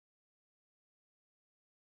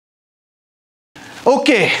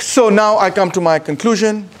Okay, so now I come to my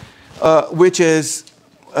conclusion, which is,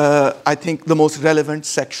 I think, the most relevant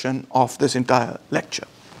section of this entire lecture.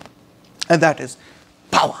 And that is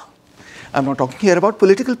power. I'm not talking here about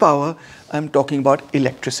political power. I'm talking about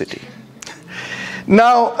electricity.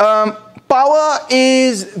 Now, power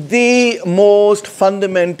is the most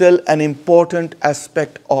fundamental and important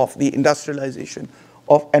aspect of the industrialization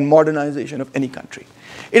and modernization of any country.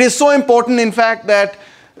 It is so important, in fact, that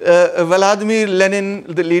Vladimir Lenin,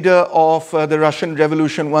 the leader of the Russian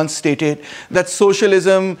Revolution, once stated that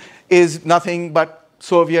socialism is nothing but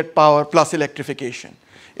Soviet power plus electrification.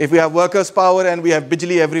 If we have workers' power and we have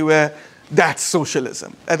bijli everywhere, that's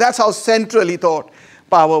socialism. And that's how central he thought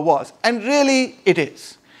power was. And really, it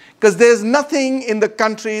is. Because there's nothing in the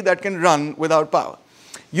country that can run without power.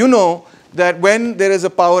 You know that when there is a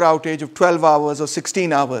power outage of 12 hours or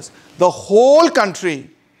 16 hours, the whole country,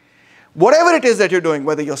 whatever it is that you're doing,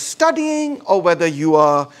 whether you're studying or whether you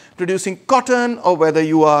are producing cotton or whether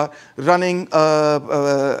you are running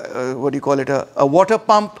a water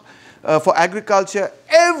pump for agriculture,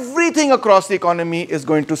 everything across the economy is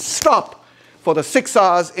going to stop for the 6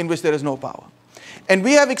 hours in which there is no power. And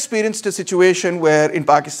we have experienced a situation where in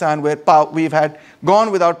Pakistan where we've had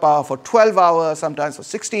gone without power for 12 hours, sometimes for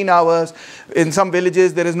 16 hours. In some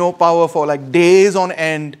villages there is no power for like days on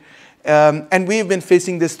end. And we've been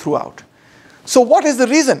facing this throughout. So what is the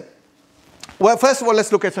reason? Well, first of all,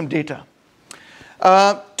 let's look at some data. 2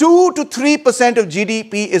 to 3% of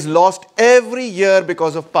GDP is lost every year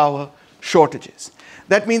because of power shortages.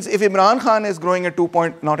 That means if Imran Khan is growing at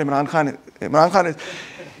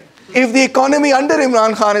if the economy under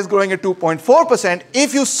Imran Khan is growing at 2.4%,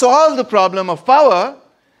 if you solve the problem of power,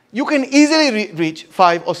 you can easily reach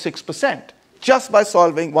 5 or 6% just by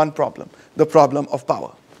solving one problem, the problem of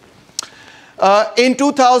power. In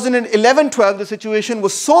 2011-12, the situation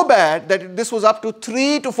was so bad that this was up to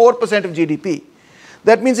 3 to 4% of GDP.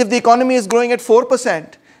 That means if the economy is growing at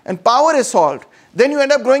 4% and power is solved, then you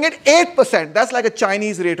end up growing at 8%. That's like a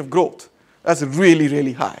Chinese rate of growth. That's really,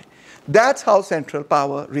 really high. That's how central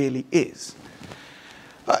power really is.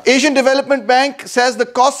 Asian Development Bank says the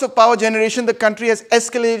cost of power generation in the country has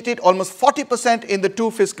escalated almost 40% in the 2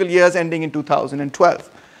 fiscal years ending in 2012.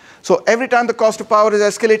 So every time the cost of power is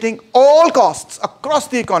escalating, all costs across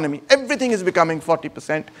the economy, everything is becoming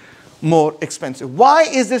 40% more expensive. Why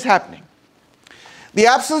is this happening? The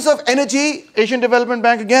absence of energy, Asian Development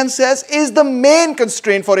Bank again says, is the main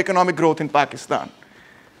constraint for economic growth in Pakistan.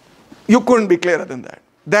 You couldn't be clearer than that.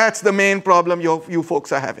 That's the main problem you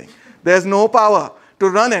folks are having. There's no power to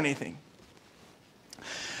run anything.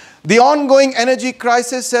 The ongoing energy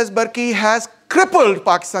crisis, says Barki, has crippled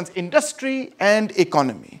Pakistan's industry and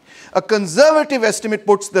economy. A conservative estimate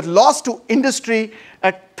puts the loss to industry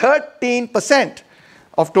at 13%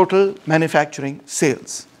 of total manufacturing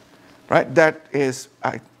sales. Right? That is,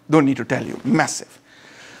 I don't need to tell you, massive.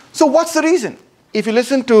 So what's the reason? If you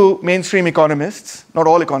listen to mainstream economists, not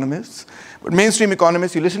all economists, but mainstream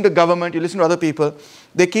economists, you listen to government, you listen to other people,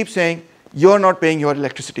 they keep saying, you're not paying your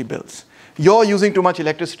electricity bills. You're using too much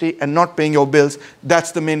electricity and not paying your bills.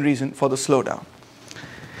 That's the main reason for the slowdown.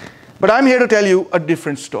 But I'm here to tell you a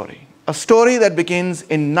different story. A story that begins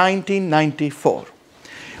in 1994,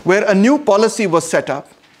 where a new policy was set up.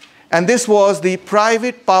 And this was the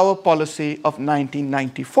private power policy of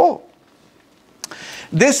 1994.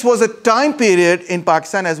 This was a time period in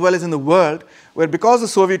Pakistan as well as in the world where, because the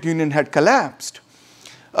Soviet Union had collapsed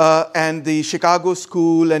and the Chicago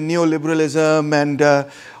School and neoliberalism and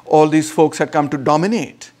all these folks had come to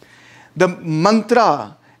dominate, the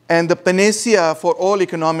mantra and the panacea for all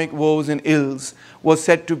economic woes and ills was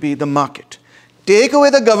said to be the market. Take away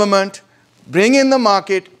the government, bring in the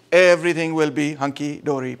market, everything will be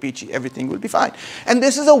hunky-dory, peachy, everything will be fine. And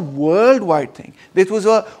this is a worldwide thing. This was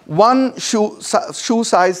a one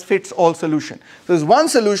shoe-size-fits-all solution. So there's one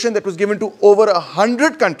solution that was given to over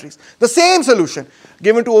 100 countries. The same solution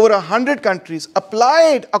given to over 100 countries,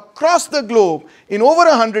 applied across the globe in over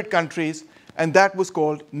 100 countries, and that was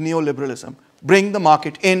called neoliberalism. Bring the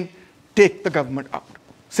market in, take the government out.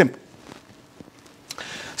 Simple.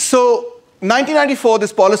 So 1994,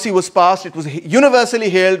 this policy was passed. It was universally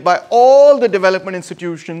hailed by all the development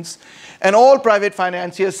institutions, and all private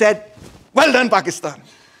financiers said, well done, Pakistan.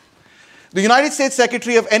 The United States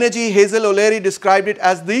Secretary of Energy, Hazel O'Leary, described it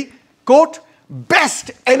as the, quote,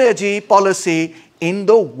 best energy policy in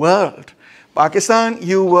the world. Pakistan,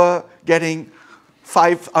 you were getting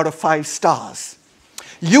 5 out of 5 stars.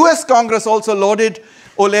 US Congress also lauded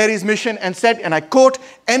O'Leary's mission and said, and I quote,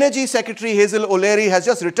 Energy Secretary Hazel O'Leary has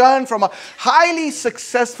just returned from a highly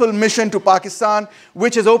successful mission to Pakistan,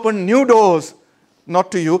 which has opened new doors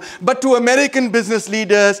not to you, but to American business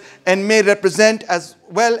leaders, and may represent as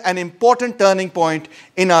well an important turning point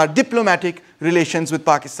in our diplomatic relations with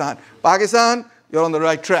Pakistan. Pakistan, you're on the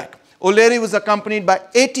right track. O'Leary was accompanied by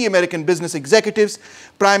 80 American business executives,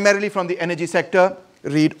 primarily from the energy sector,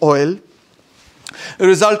 read oil,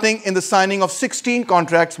 resulting in the signing of 16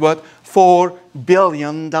 contracts worth $4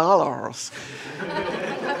 billion.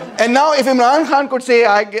 And now if Imran Khan could say,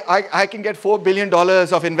 I can get $4 billion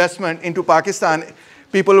of investment into Pakistan,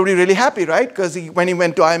 people would be really happy, right? Because when he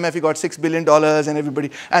went to IMF, he got $6 billion and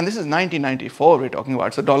everybody, and this is 1994 we're talking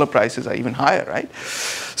about, so dollar prices are even higher, right?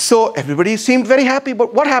 So everybody seemed very happy,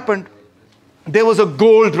 but what happened? There was a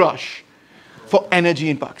gold rush for energy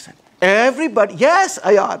in Pakistan. Everybody, yes,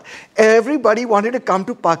 Ayad, everybody wanted to come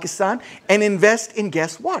to Pakistan and invest in,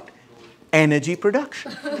 guess what? Energy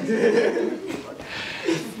production.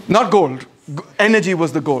 Not gold. Energy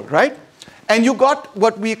was the gold, right? And you got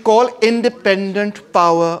what we call independent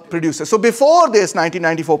power producers. So before this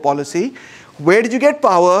 1994 policy, where did you get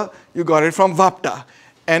power? You got it from WAPDA.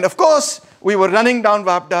 And of course, we were running down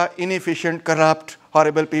WAPDA, inefficient, corrupt,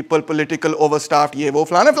 horrible people, political, overstaffed, ye wo,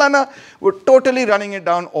 flana, flana. We're totally running it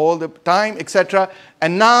down all the time, etc.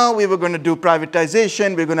 And now we were going to do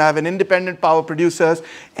privatization. We're going to have an independent power producers,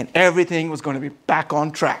 and everything was going to be back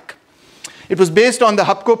on track. It was based on the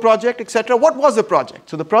HUPCO project, etc. What was the project?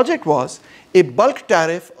 So the project was a bulk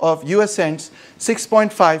tariff of US cents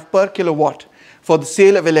 6.5 per kilowatt for the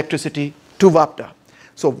sale of electricity to WAPDA.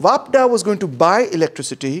 So WAPDA was going to buy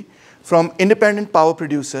electricity from independent power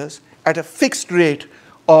producers at a fixed rate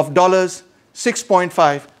of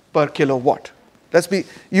 $6.5 per kilowatt.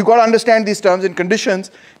 You got to understand these terms and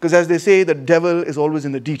conditions, because as they say, the devil is always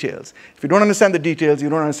in the details. If you don't understand the details, you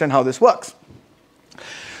don't understand how this works.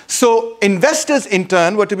 So investors, in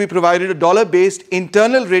turn, were to be provided a dollar-based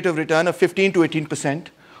internal rate of return of 15 to 18%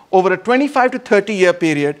 over a 25 to 30-year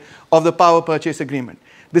period of the power purchase agreement.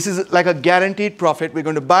 This is like a guaranteed profit. We're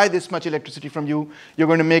going to buy this much electricity from you. You're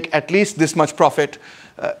going to make at least this much profit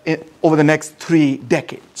over the next 3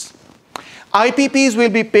 decades. IPPs will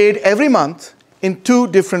be paid every month in 2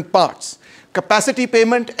 different parts: capacity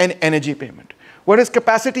payment and energy payment. What is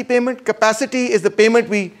capacity payment? Capacity is the payment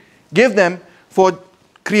we give them for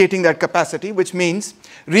creating that capacity, which means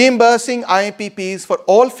reimbursing IPPs for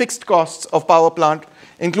all fixed costs of power plant,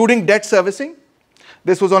 including debt servicing.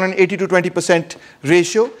 This was on an 80 to 20%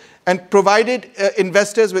 ratio, and provided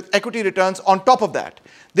investors with equity returns on top of that.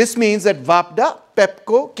 This means that WAPDA,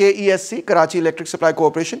 PEPCO, KESC, Karachi Electric Supply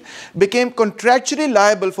Corporation, became contractually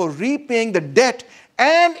liable for repaying the debt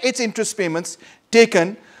and its interest payments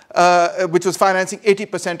taken, which was financing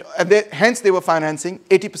 80%, and hence they were financing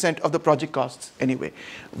 80% of the project costs anyway.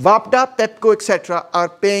 WAPDA, PEPCO, etc. are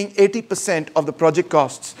paying 80% of the project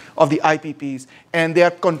costs of the IPPs, and they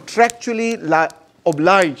are contractually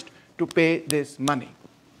obliged to pay this money.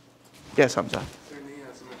 Yes, Hamza.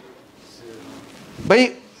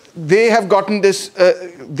 But they have gotten this,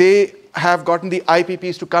 they have gotten the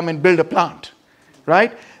IPPs to come and build a plant,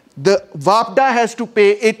 right? The WAPDA has to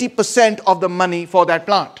pay 80% of the money for that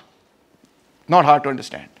plant. Not hard to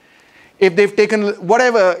understand. If they've taken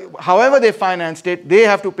whatever, however they financed it, they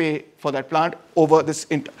have to pay for that plant over this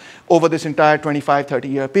entire 25,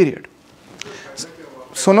 30-year period.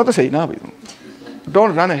 So not to say, no,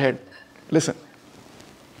 don't run ahead. Listen.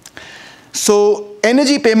 So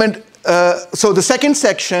energy payment, so the second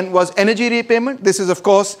section was energy repayment. This is, of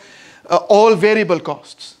course, all variable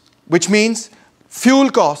costs, which means fuel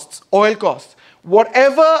costs, oil costs.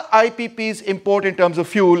 Whatever IPPs import in terms of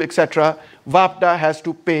fuel, etc., WAPDA has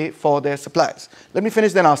to pay for their supplies. Let me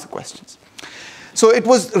finish, then ask the questions. So it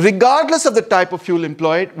was regardless of the type of fuel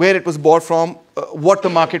employed, where it was bought from, what the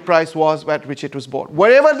market price was at which it was bought.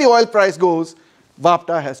 Wherever the oil price goes,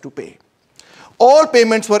 WAPDA has to pay. All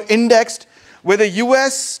payments were indexed with the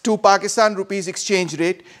US to Pakistan rupees exchange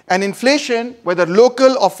rate, and inflation, whether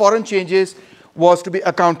local or foreign changes, was to be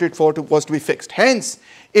accounted for, was to be fixed. Hence,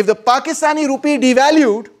 if the Pakistani rupee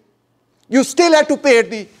devalued, you still had to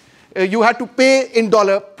pay you had to pay in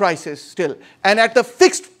dollar prices still, and at the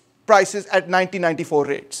fixed prices at 1994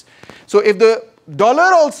 rates. So if the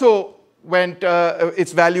dollar also went,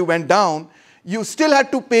 its value went down, you still had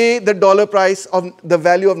to pay the dollar price of the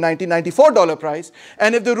value of 1994 dollar price.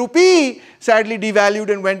 And if the rupee sadly devalued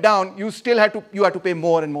and went down, you had to pay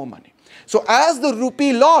more and more money. So as the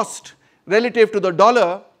rupee lost relative to the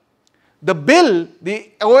dollar, the bill,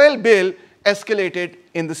 the oil bill, escalated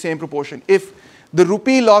in the same proportion. If the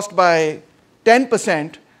rupee lost by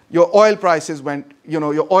 10%, your oil prices went,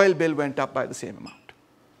 your oil bill went up by the same amount.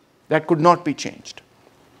 That could not be changed.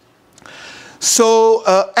 So,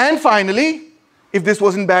 and finally, if this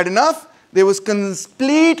wasn't bad enough, there was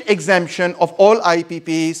complete exemption of all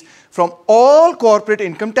IPPs from all corporate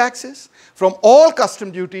income taxes, from all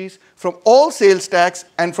custom duties, from all sales tax,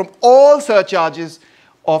 and from all surcharges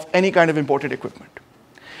of any kind of imported equipment.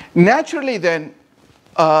 Naturally then,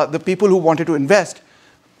 the people who wanted to invest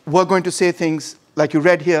were going to say things like you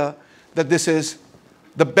read here, that this is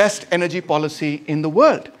the best energy policy in the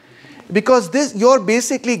world. Because this, you're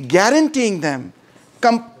basically guaranteeing them,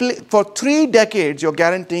 for 3 decades, you're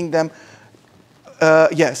guaranteeing them,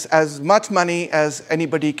 yes, as much money as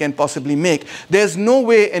anybody can possibly make. There's no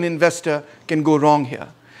way an investor can go wrong here.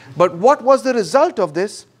 But what was the result of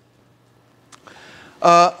this?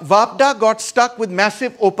 WAPDA got stuck with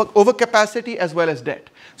massive overcapacity as well as debt.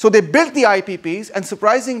 So they built the IPPs, and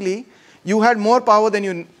surprisingly, you had more power than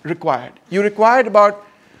you required. You required about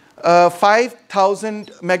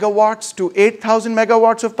 5,000 megawatts to 8,000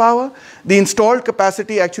 megawatts of power. The installed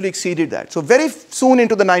capacity actually exceeded that. So very soon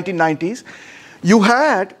into the 1990s, you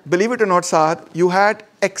had, believe it or not, Saad, you had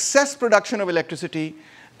excess production of electricity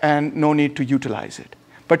and no need to utilize it.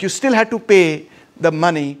 But you still had to pay the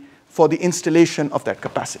money for the installation of that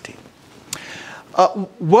capacity.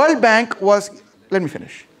 World Bank was, let me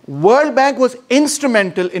finish. World Bank was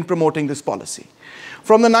instrumental in promoting this policy.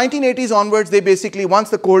 From the 1980s onwards, they basically, once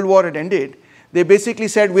the Cold War had ended, they basically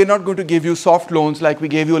said, we're not going to give you soft loans like we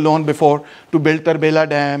gave you a loan before to build Tarbela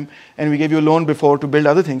Dam, and we gave you a loan before to build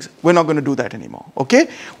other things. We're not going to do that anymore, okay?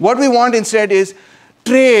 What we want instead is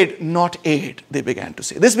trade, not aid, they began to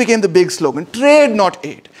say. This became the big slogan, trade, not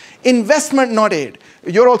aid. Investment, not aid.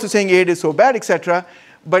 You're also saying aid is so bad, etc.,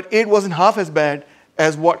 but aid wasn't half as bad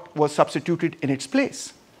as what was substituted in its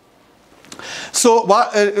place. So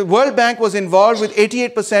World Bank was involved with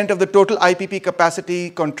 88% of the total IPP capacity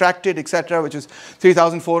contracted, etc., which is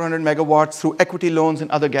 3,400 megawatts through equity loans and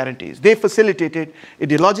other guarantees. They facilitated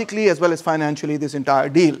ideologically as well as financially this entire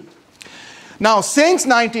deal. Now, since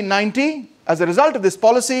 1990, as a result of this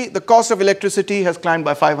policy, the cost of electricity has climbed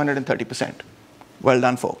by 530%. Well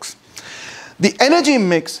done, folks. The energy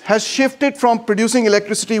mix has shifted from producing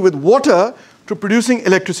electricity with water to producing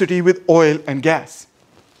electricity with oil and gas.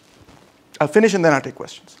 I'll finish and then I'll take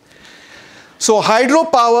questions. So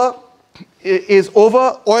hydropower is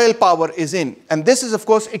over, oil power is in. And this has, of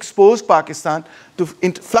course, exposed Pakistan to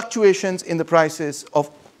fluctuations in the prices of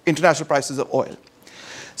international prices of oil.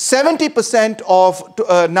 70%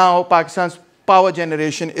 of now Pakistan's power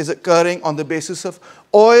generation is occurring on the basis of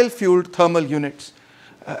oil-fueled thermal units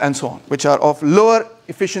and so on, which are of lower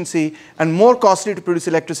efficiency and more costly to produce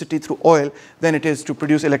electricity through oil than it is to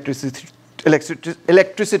produce electricity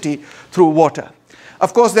through water.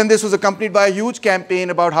 Of course, then this was accompanied by a huge campaign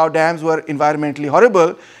about how dams were environmentally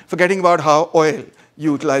horrible, forgetting about how oil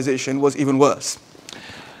utilization was even worse.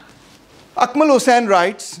 Akmal Hussain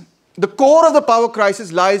writes, the core of the power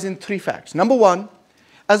crisis lies in 3 facts. Number 1,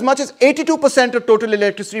 as much as 82% of total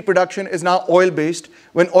electricity production is now oil-based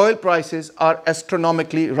when oil prices are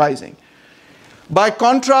astronomically rising. By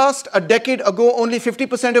contrast, a decade ago, only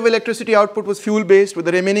 50% of electricity output was fuel-based, with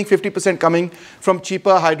the remaining 50% coming from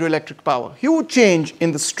cheaper hydroelectric power. Huge change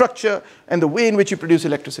in the structure and the way in which you produce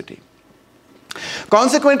electricity.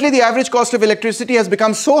 Consequently, the average cost of electricity has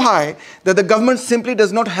become so high that the government simply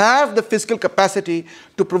does not have the fiscal capacity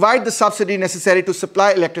to provide the subsidy necessary to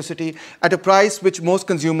supply electricity at a price which most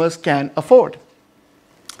consumers can afford.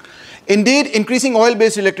 Indeed, increasing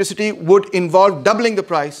oil-based electricity would involve doubling the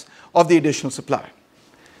price of the additional supply.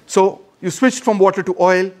 So you switched from water to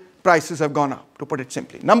oil, prices have gone up, to put it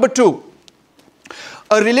simply. Number 2,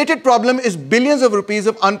 a related problem is billions of rupees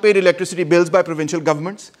of unpaid electricity bills by provincial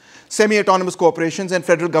governments, semi-autonomous corporations, and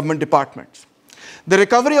federal government departments. The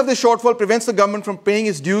recovery of this shortfall prevents the government from paying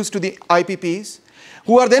its dues to the IPPs,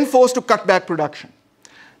 who are then forced to cut back production.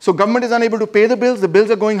 So government is unable to pay the bills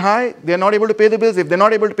are going high, they're not able to pay the bills. If they're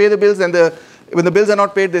not able to pay the bills, then when the bills are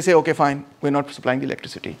not paid, they say, okay, fine, we're not supplying the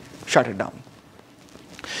electricity, shut it down.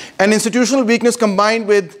 And institutional weakness combined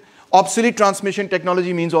with obsolete transmission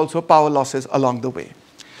technology means also power losses along the way.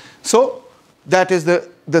 So that is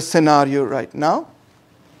the scenario right now.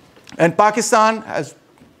 And Pakistan has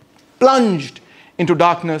plunged into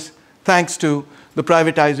darkness thanks to the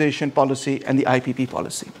privatization policy and the IPP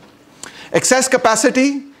policy. Excess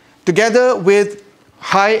capacity together with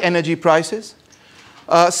high energy prices.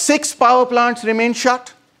 6 power plants remain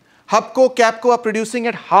shut. HUBCO, CAPCO are producing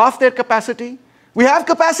at half their capacity. We have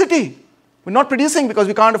capacity. We're not producing because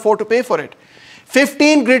we can't afford to pay for it.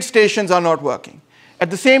 15 grid stations are not working. At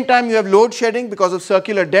the same time, you have load shedding because of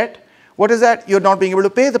circular debt. What is that? You're not being able to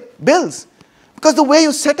pay the bills. Because the way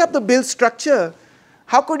you set up the bill structure,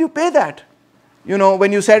 how could you pay that? You know,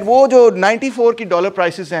 when you said, wo jo $94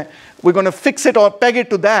 prices hain, we're going to fix it or peg it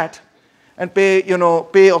to that. and pay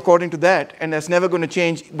according to that, and that's never going to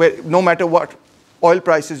change no matter what oil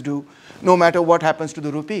prices do, no matter what happens to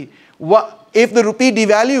the rupee. If the rupee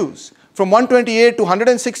devalues from 128 to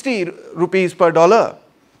 160 rupees per dollar,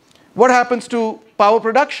 what happens to power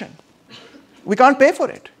production? We can't pay for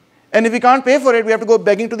it. And if we can't pay for it, we have to go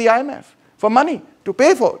begging to the IMF for money to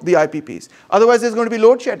pay for the IPPs. Otherwise, there's going to be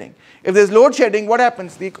load shedding. If there's load shedding, what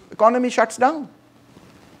happens? The economy shuts down.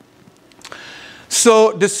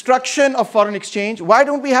 So destruction of foreign exchange. Why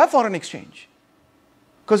don't we have foreign exchange?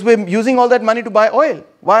 Because we're using all that money to buy oil.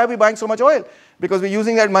 Why are we buying so much oil? Because we're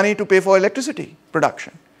using that money to pay for electricity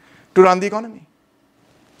production, to run the economy.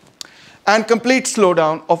 And complete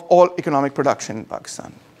slowdown of all economic production in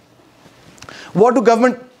Pakistan. What do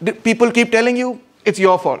government people keep telling you? It's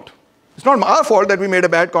your fault. It's not our fault that we made a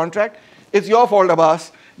bad contract. It's your fault,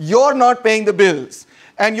 Abbas. You're not paying the bills.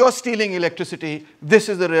 And you're stealing electricity. This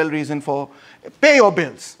is the real reason for pay your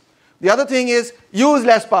bills. The other thing is use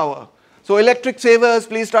less power. So electric savers,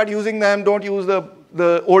 please start using them. Don't use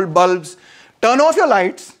the old bulbs. Turn off your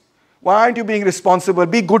lights. Why aren't you being responsible?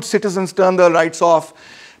 Be good citizens, turn the lights off.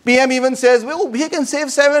 PM even says, well, we can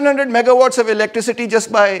save 700 megawatts of electricity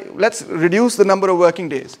just by, let's reduce the number of working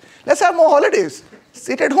days. Let's have more holidays.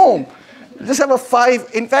 Sit at home. Just have a 5.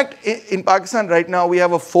 In fact, in Pakistan right now, we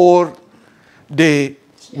have a 4-day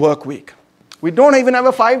work week. We don't even have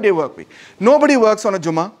a 5-day work week. Nobody works on a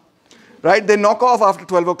Jummah, right? They knock off after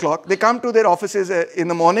 12 o'clock. They come to their offices in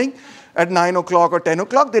the morning at 9 o'clock or 10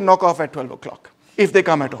 o'clock. They knock off at 12 o'clock, if they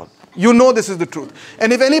come at all. You know this is the truth.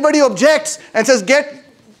 And if anybody objects and says, get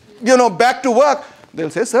back to work,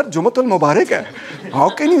 they'll say, sir, Jummatul Mubarak hai. How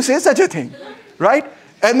can you say such a thing, right?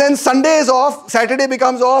 And then Sunday is off, Saturday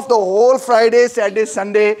becomes off, the whole Friday, Saturday,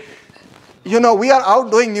 Sunday. We are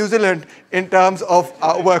outdoing New Zealand in terms of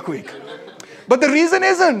our work week. But the reason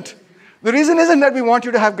isn't that we want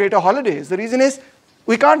you to have greater holidays. The reason is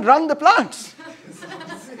we can't run the plants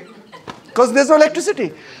because there's no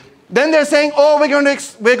electricity. Then they're saying, oh,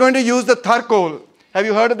 we're going to use the Thar coal. Have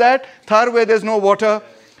you heard of that? Thar, where there's no water.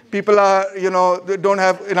 People are, they don't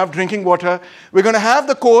have enough drinking water. We're going to have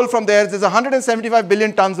the coal from there. There's 175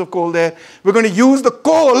 billion tons of coal there. We're going to use the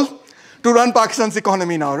coal to run Pakistan's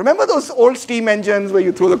economy now. Remember those old steam engines where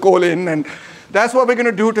you throw the coal in? And that's what we're going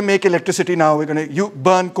to do to make electricity now. We're going to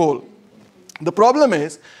burn coal. The problem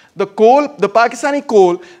is, the Pakistani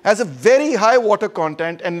coal has a very high water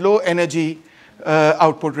content and low energy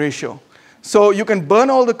output ratio. So you can burn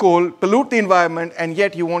all the coal, pollute the environment, and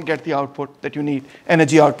yet you won't get the output that you need,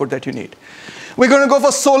 energy output that you need. We're going to go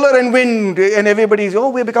for solar and wind, and everybody's, oh,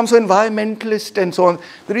 we become so environmentalist and so on.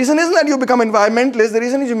 The reason isn't that you become environmentalist. The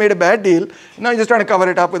reason is you made a bad deal. Now you're just trying to cover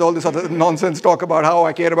it up with all this other nonsense talk about how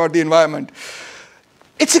I care about the environment.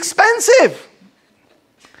 It's expensive.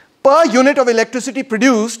 Per unit of electricity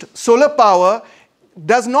produced, solar power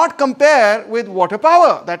does not compare with water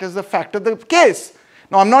power. That is the fact of the case.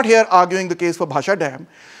 Now, I'm not here arguing the case for Bhasha Dam,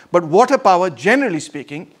 but water power, generally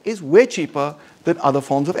speaking, is way cheaper than other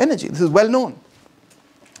forms of energy. This is well known.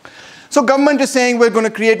 So government is saying we're going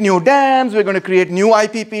to create new dams, we're going to create new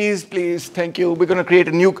IPPs, please, thank you. We're going to create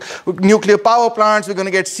a nuclear power plants, we're going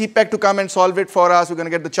to get CPEC to come and solve it for us, we're going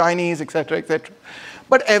to get the Chinese, etc., etc.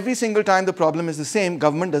 But every single time the problem is the same,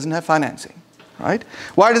 government doesn't have financing, right?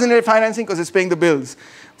 Why doesn't it have financing? Because it's paying the bills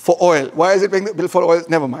for oil. Why is it paying the bill for oil?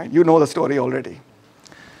 Never mind, you know the story already.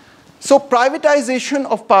 So privatization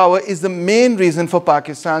of power is the main reason for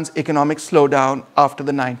Pakistan's economic slowdown after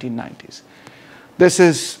the 1990s. This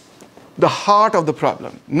is the heart of the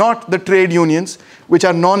problem, not the trade unions, which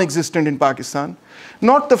are non-existent in Pakistan,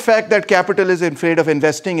 not the fact that capital is afraid of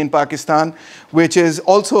investing in Pakistan, which is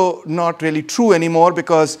also not really true anymore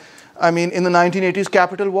because, in the 1980s,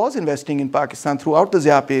 capital was investing in Pakistan throughout the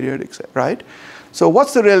Zia period, right? So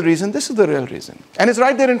what's the real reason? This is the real reason. And it's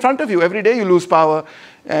right there in front of you. Every day you lose power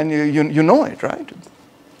and you know it, right?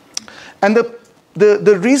 And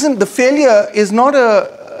the reason, the failure is not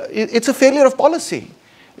it's a failure of policy.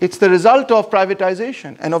 It's the result of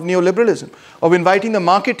privatization and of neoliberalism, of inviting the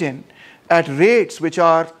market in at rates which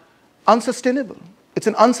are unsustainable. It's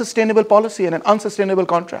an unsustainable policy and an unsustainable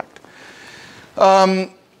contract. But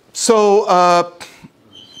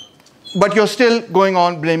you're still going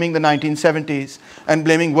on blaming the 1970s and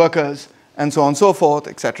blaming workers and so on and so forth,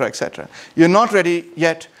 etc., etc. You're not ready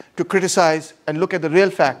yet to criticize and look at the real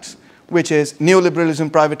facts, which is neoliberalism,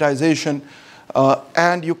 privatization,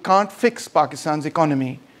 and you can't fix Pakistan's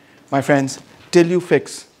economy, my friends, till you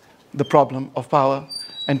fix the problem of power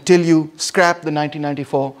and till you scrap the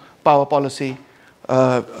 1994 power policy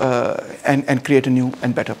and create a new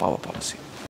and better power policy.